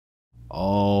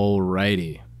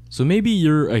Alrighty. So maybe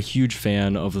you're a huge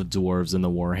fan of the dwarves in the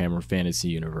Warhammer Fantasy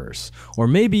universe, or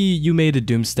maybe you made a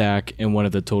Doom stack in one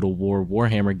of the Total War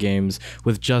Warhammer games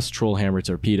with just Trollhammer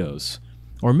torpedoes,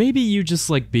 or maybe you just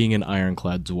like being an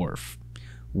ironclad dwarf.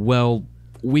 Well,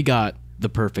 we got the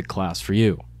perfect class for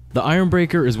you. The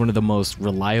Ironbreaker is one of the most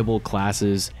reliable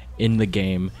classes in the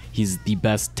game. He's the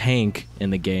best tank in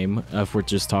the game, if we're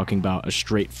just talking about a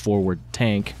straightforward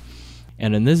tank.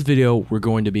 And in this video, we're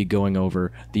going to be going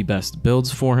over the best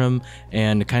builds for him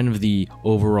and kind of the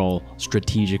overall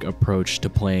strategic approach to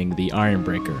playing the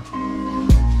Ironbreaker.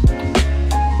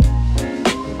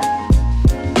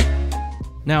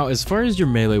 Now, as far as your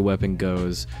melee weapon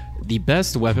goes, the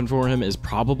best weapon for him is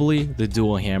probably the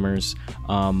dual hammers,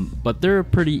 but they're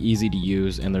pretty easy to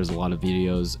use and there's a lot of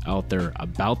videos out there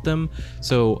about them.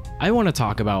 So I want to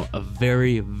talk about a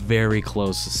very, very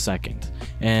close second.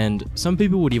 And some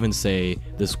people would even say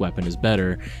this weapon is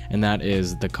better, and that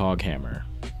is the cog hammer.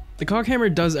 The cog hammer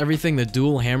does everything the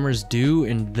dual hammers do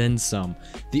and then some.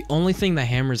 The only thing the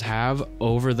hammers have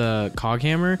over the cog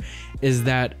hammer is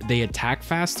that they attack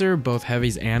faster, both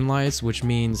heavies and lights, which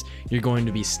means you're going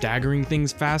to be staggering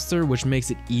things faster, which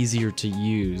makes it easier to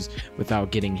use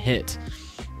without getting hit.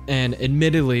 And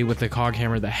admittedly, with the cog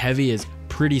hammer, the heavy is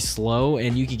pretty slow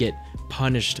and you could get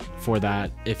punished for that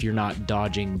if you're not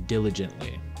dodging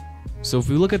diligently. So if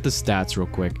we look at the stats real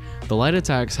quick, the light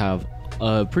attacks have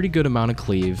a pretty good amount of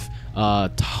cleave, a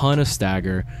ton of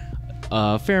stagger,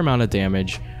 a fair amount of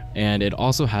damage, and it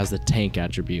also has the tank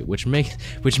attribute, which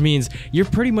means you're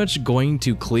pretty much going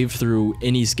to cleave through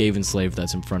any Skaven slave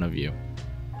that's in front of you.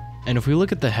 And if we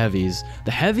look at the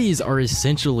heavies are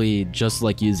essentially just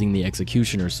like using the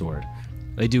Executioner sword.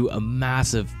 They do a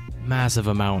massive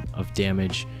amount of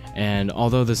damage, and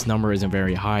although this number isn't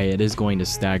very high, it is going to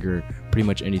stagger pretty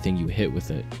much anything you hit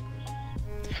with it.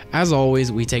 As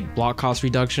always, we take block cost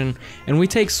reduction, and we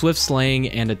take swift slaying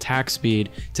and attack speed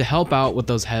to help out with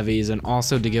those heavies and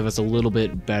also to give us a little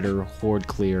bit better horde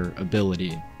clear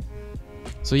ability.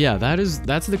 So yeah,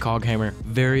 that's the cog hammer.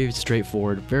 Very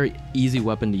straightforward, very easy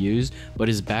weapon to use, but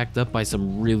is backed up by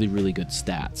some really good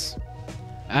stats.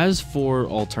 As for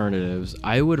alternatives,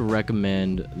 I would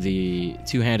recommend the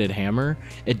two-handed hammer.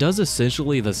 It does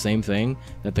essentially the same thing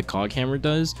that the cog hammer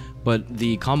does, but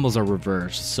the combos are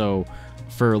reversed. So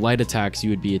for light attacks, you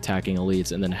would be attacking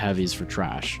elites, and then heavies for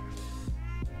trash.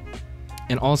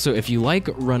 And also, if you like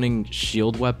running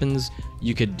shield weapons,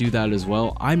 you could do that as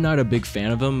well. I'm not a big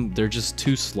fan of them. They're just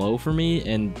too slow for me,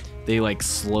 and they like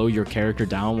slow your character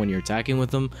down when you're attacking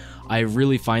with them. I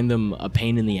really find them a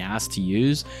pain in the ass to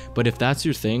use, but if that's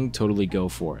your thing, totally go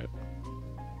for it.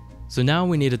 So now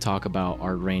we need to talk about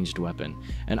our ranged weapon.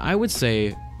 And I would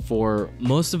say for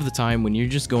most of the time when you're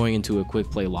just going into a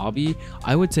quick play lobby,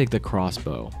 I would take the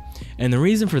crossbow. And the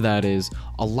reason for that is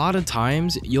a lot of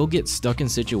times you'll get stuck in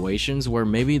situations where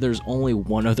maybe there's only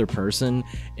one other person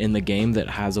in the game that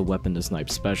has a weapon to snipe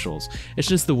specials. It's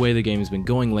just the way the game's been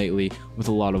going lately, with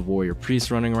a lot of warrior priests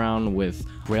running around, with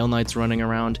Grail Knights running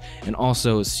around, and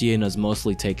also Siena's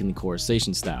mostly taking the core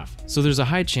station staff. So there's a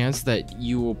high chance that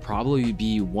you will probably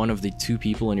be one of the two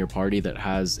people in your party that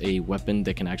has a weapon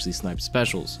that can actually snipe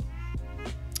specials.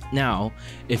 Now,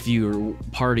 if your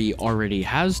party already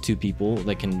has two people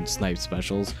that can snipe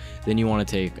specials, then you want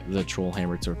to take the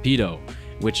Trollhammer Torpedo,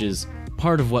 which is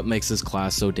part of what makes this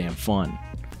class so damn fun.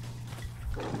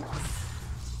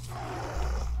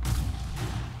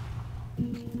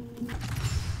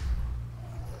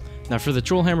 Now for the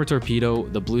Trollhammer Torpedo,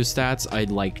 the blue stats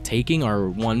I'd like taking are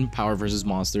 1, power versus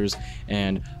monsters,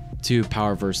 and 2,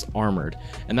 power versus armored.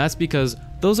 And that's because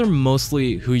those are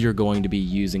mostly who you're going to be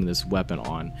using this weapon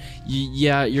on.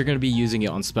 Yeah, you're going to be using it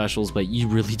on specials, but you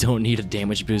really don't need a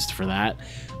damage boost for that.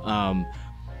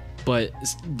 But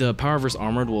the power versus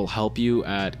armored will help you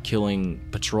at killing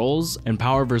patrols, and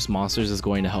power versus monsters is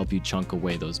going to help you chunk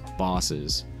away those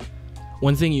bosses.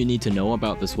 One thing you need to know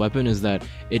about this weapon is that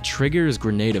it triggers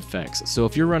grenade effects. So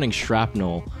if you're running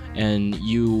shrapnel and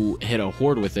you hit a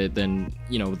horde with it, then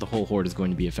you know the whole horde is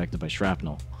going to be affected by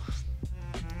shrapnel.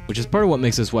 Which is part of what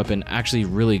makes this weapon actually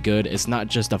really good. It's not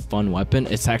just a fun weapon,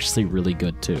 it's actually really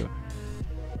good too.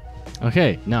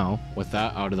 Okay, now with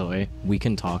that out of the way, we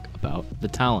can talk about the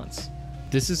talents.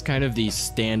 This is kind of the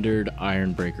standard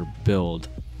Ironbreaker build.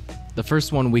 The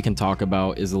first one we can talk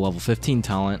about is the level 15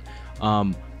 talent.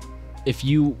 If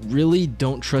you really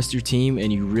don't trust your team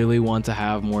and you really want to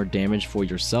have more damage for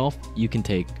yourself, you can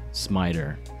take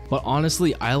Smiter. But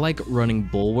honestly, I like running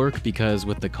Bulwark because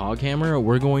with the cog hammer,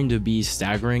 we're going to be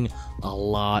staggering a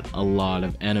lot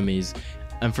of enemies.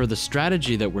 And for the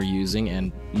strategy that we're using,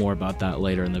 and more about that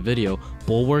later in the video,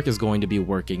 Bulwark is going to be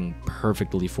working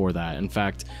perfectly for that. In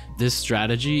fact, this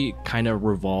strategy kind of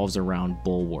revolves around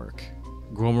Bulwark.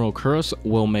 Gromero Curse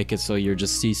will make it so you're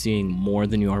just CCing more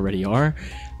than you already are,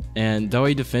 and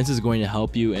Doi Defense is going to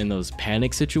help you in those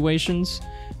panic situations.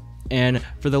 And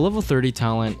for the level 30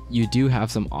 talent, you do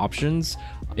have some options.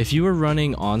 If you were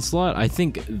running Onslaught, I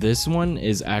think this one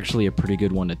is actually a pretty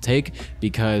good one to take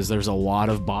because there's a lot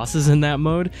of bosses in that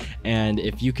mode, and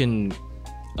if you can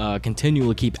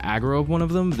continually keep aggro of one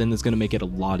of them, then it's going to make it a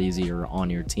lot easier on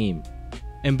your team.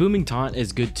 And Booming Taunt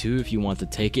is good too if you want to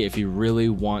take it. If you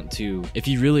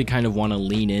really kind of want to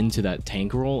lean into that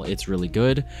tank role, it's really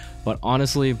good. But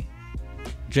honestly,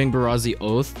 Jangbarazi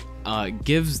Oath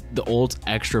gives the ult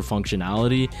extra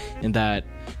functionality in that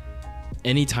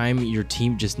anytime your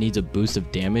team just needs a boost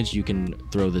of damage, you can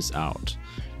throw this out.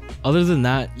 Other than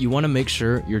that, you want to make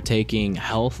sure you're taking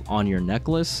health on your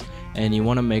necklace, and you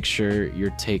want to make sure you're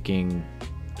taking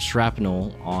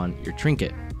shrapnel on your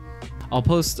trinket. I'll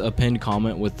post a pinned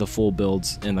comment with the full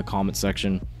builds in the comment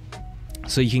section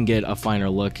so you can get a finer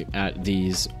look at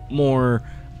these more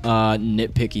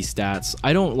nitpicky stats.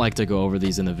 I don't like to go over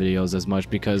these in the videos as much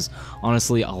because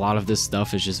honestly a lot of this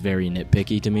stuff is just very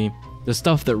nitpicky to me. The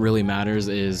stuff that really matters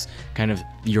is kind of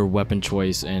your weapon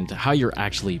choice and how you're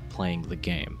actually playing the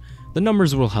game. The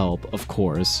numbers will help, of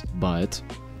course, but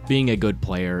being a good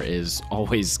player is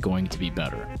always going to be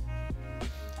better.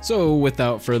 So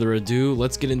without further ado,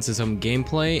 let's get into some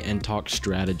gameplay and talk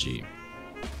strategy.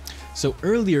 So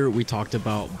earlier we talked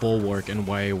about Bulwark and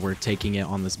why we're taking it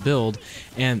on this build,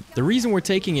 and the reason we're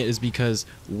taking it is because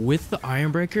with the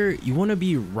Ironbreaker, you want to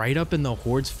be right up in the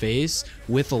Horde's face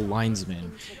with a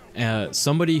linesman.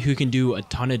 Somebody who can do a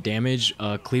ton of damage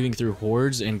cleaving through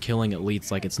hordes and killing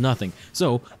elites like it's nothing.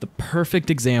 So the perfect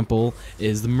example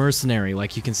is the mercenary.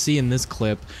 Like you can see in this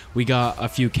clip, we got a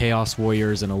few chaos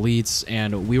warriors and elites,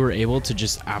 and we were able to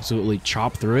just absolutely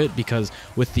chop through it because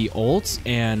with the ult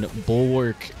and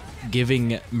Bulwark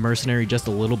giving mercenary just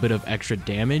a little bit of extra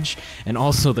damage, and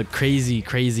also the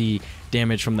crazy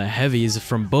damage from the heavies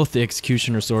from both the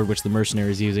executioner sword, which the mercenary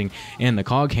is using, and the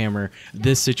cog hammer,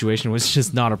 this situation was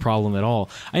just not a problem at all.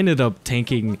 I ended up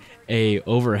tanking a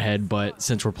overhead, but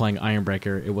since we're playing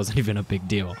Ironbreaker, it wasn't even a big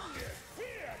deal.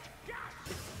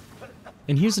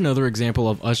 And here's another example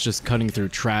of us just cutting through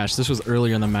trash. This was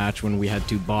earlier in the match when we had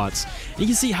two bots, and you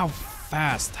can see how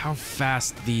fast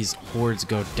these hordes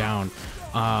go down.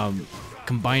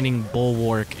 Combining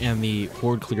Bulwark and the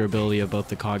horde clear ability of both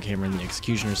the cog hammer and the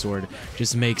executioner sword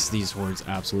just makes these hordes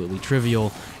absolutely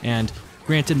trivial. And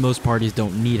granted, most parties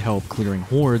don't need help clearing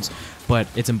hordes, but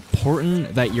it's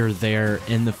important that you're there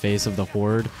in the face of the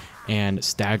horde and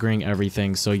staggering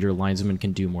everything so your linesman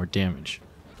can do more damage.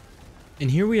 And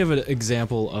here we have an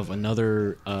example of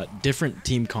another different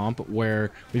team comp where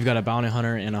we've got a bounty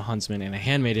hunter and a huntsman and a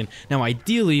handmaiden. Now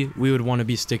ideally we would want to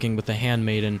be sticking with the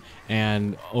handmaiden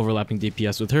and overlapping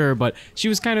DPS with her, but she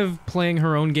was kind of playing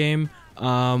her own game,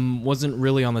 wasn't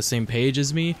really on the same page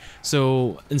as me.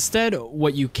 So instead,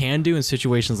 what you can do in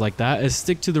situations like that is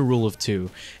stick to the rule of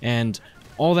two, and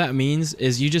all that means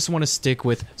is you just want to stick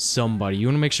with somebody. You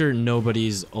want to make sure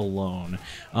nobody's alone.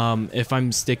 If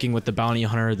I'm sticking with the bounty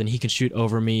hunter, then he can shoot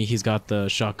over me. He's got the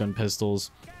shotgun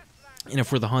pistols. And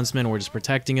if we're the huntsman, we're just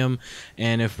protecting him.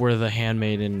 And if we're the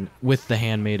handmaiden, with the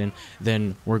handmaiden,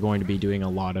 then we're going to be doing a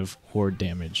lot of horde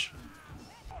damage.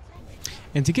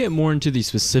 And to get more into the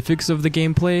specifics of the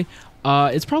gameplay,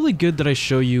 it's probably good that I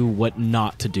show you what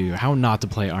not to do, how not to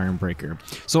play Ironbreaker.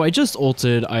 So I just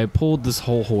ulted, I pulled this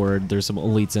whole horde, there's some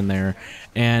elites in there,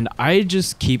 and I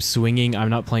just keep swinging. I'm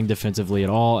not playing defensively at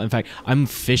all. In fact, I'm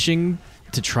fishing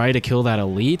to try to kill that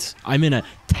elite. I'm in a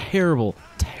terrible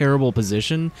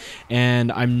position, and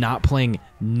I'm not playing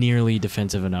nearly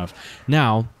defensive enough.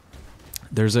 Now,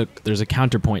 there's a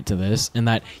counterpoint to this, in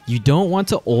that you don't want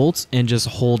to ult and just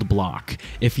hold block.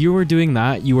 If you were doing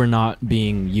that, you are not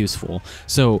being useful.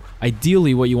 So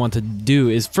ideally what you want to do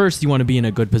is, first you want to be in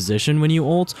a good position when you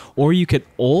ult, or you could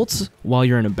ult while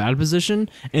you're in a bad position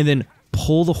and then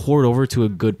pull the horde over to a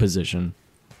good position.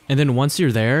 And then once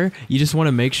you're there, you just want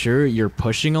to make sure you're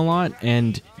pushing a lot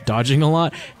and dodging a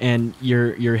lot, and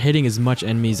you're hitting as much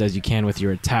enemies as you can with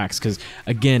your attacks, because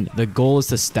again, the goal is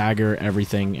to stagger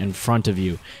everything in front of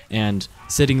you, and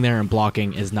sitting there and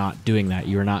blocking is not doing that.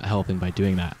 You're not helping by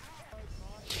doing that.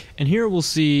 And here we'll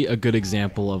see a good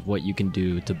example of what you can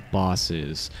do to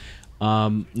bosses.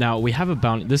 Now we have a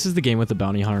bounty. This is the game with the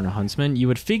bounty hunter and a huntsman. You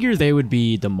would figure they would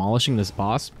be demolishing this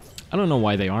boss. I don't know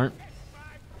why they aren't,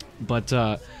 but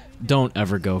don't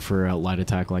ever go for a light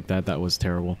attack like that. That was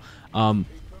terrible.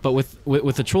 But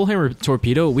with the Troll Hammer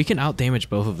Torpedo, we can out-damage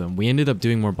both of them. We ended up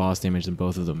doing more boss damage than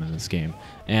both of them in this game.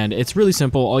 And it's really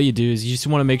simple. All you do is you just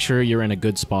want to make sure you're in a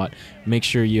good spot, make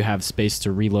sure you have space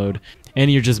to reload,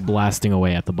 and you're just blasting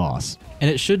away at the boss. And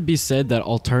it should be said that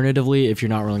alternatively, if you're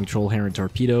not rolling Troll Hammer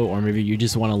Torpedo, or maybe you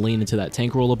just want to lean into that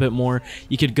tank roll a bit more,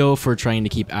 you could go for trying to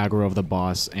keep aggro of the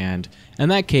boss, and in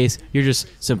that case, you're just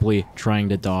simply trying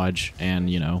to dodge and,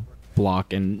 you know,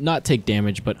 block and not take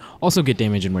damage, but also get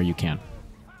damage in where you can.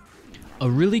 A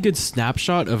really good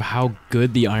snapshot of how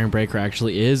good the Ironbreaker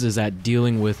actually is at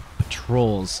dealing with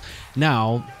patrols.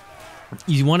 Now,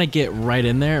 you want to get right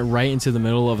in there, right into the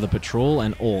middle of the patrol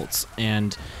and ults.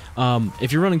 And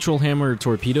if you're running Troll Hammer or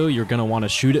Torpedo, you're going to want to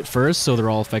shoot it first so they're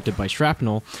all affected by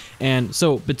shrapnel. And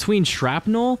so between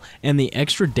shrapnel and the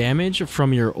extra damage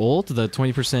from your ult, the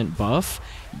 20% buff,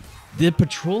 the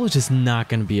patrol is just not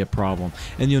going to be a problem.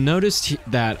 And you'll notice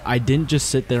that I didn't just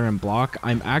sit there and block.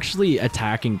 I'm actually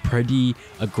attacking pretty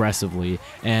aggressively.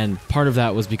 And part of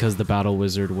that was because the Battle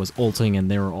Wizard was ulting and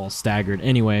they were all staggered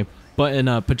anyway. But in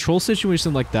a patrol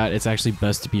situation like that, it's actually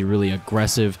best to be really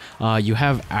aggressive. You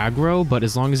have aggro, but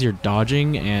as long as you're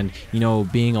dodging and, you know,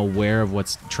 being aware of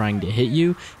what's trying to hit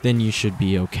you, then you should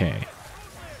be okay.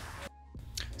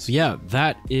 So yeah,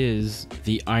 that is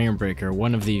the Ironbreaker,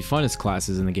 one of the funnest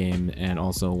classes in the game and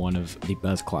also one of the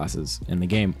best classes in the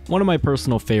game. One of my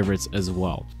personal favorites as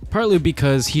well, partly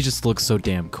because he just looks so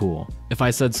damn cool. If I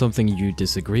said something you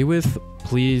disagree with,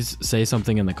 please say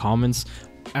something in the comments.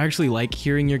 I actually like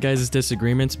hearing your guys'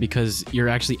 disagreements because you're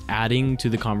actually adding to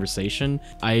the conversation.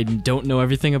 I don't know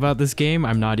everything about this game,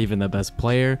 I'm not even the best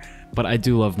player, but I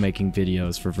do love making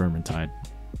videos for Vermintide.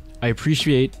 I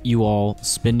appreciate you all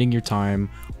spending your time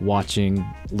watching,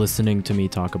 listening to me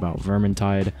talk about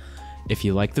Vermintide. If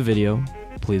you like the video,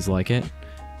 please like it,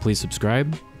 please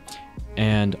subscribe,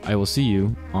 and I will see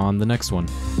you on the next one.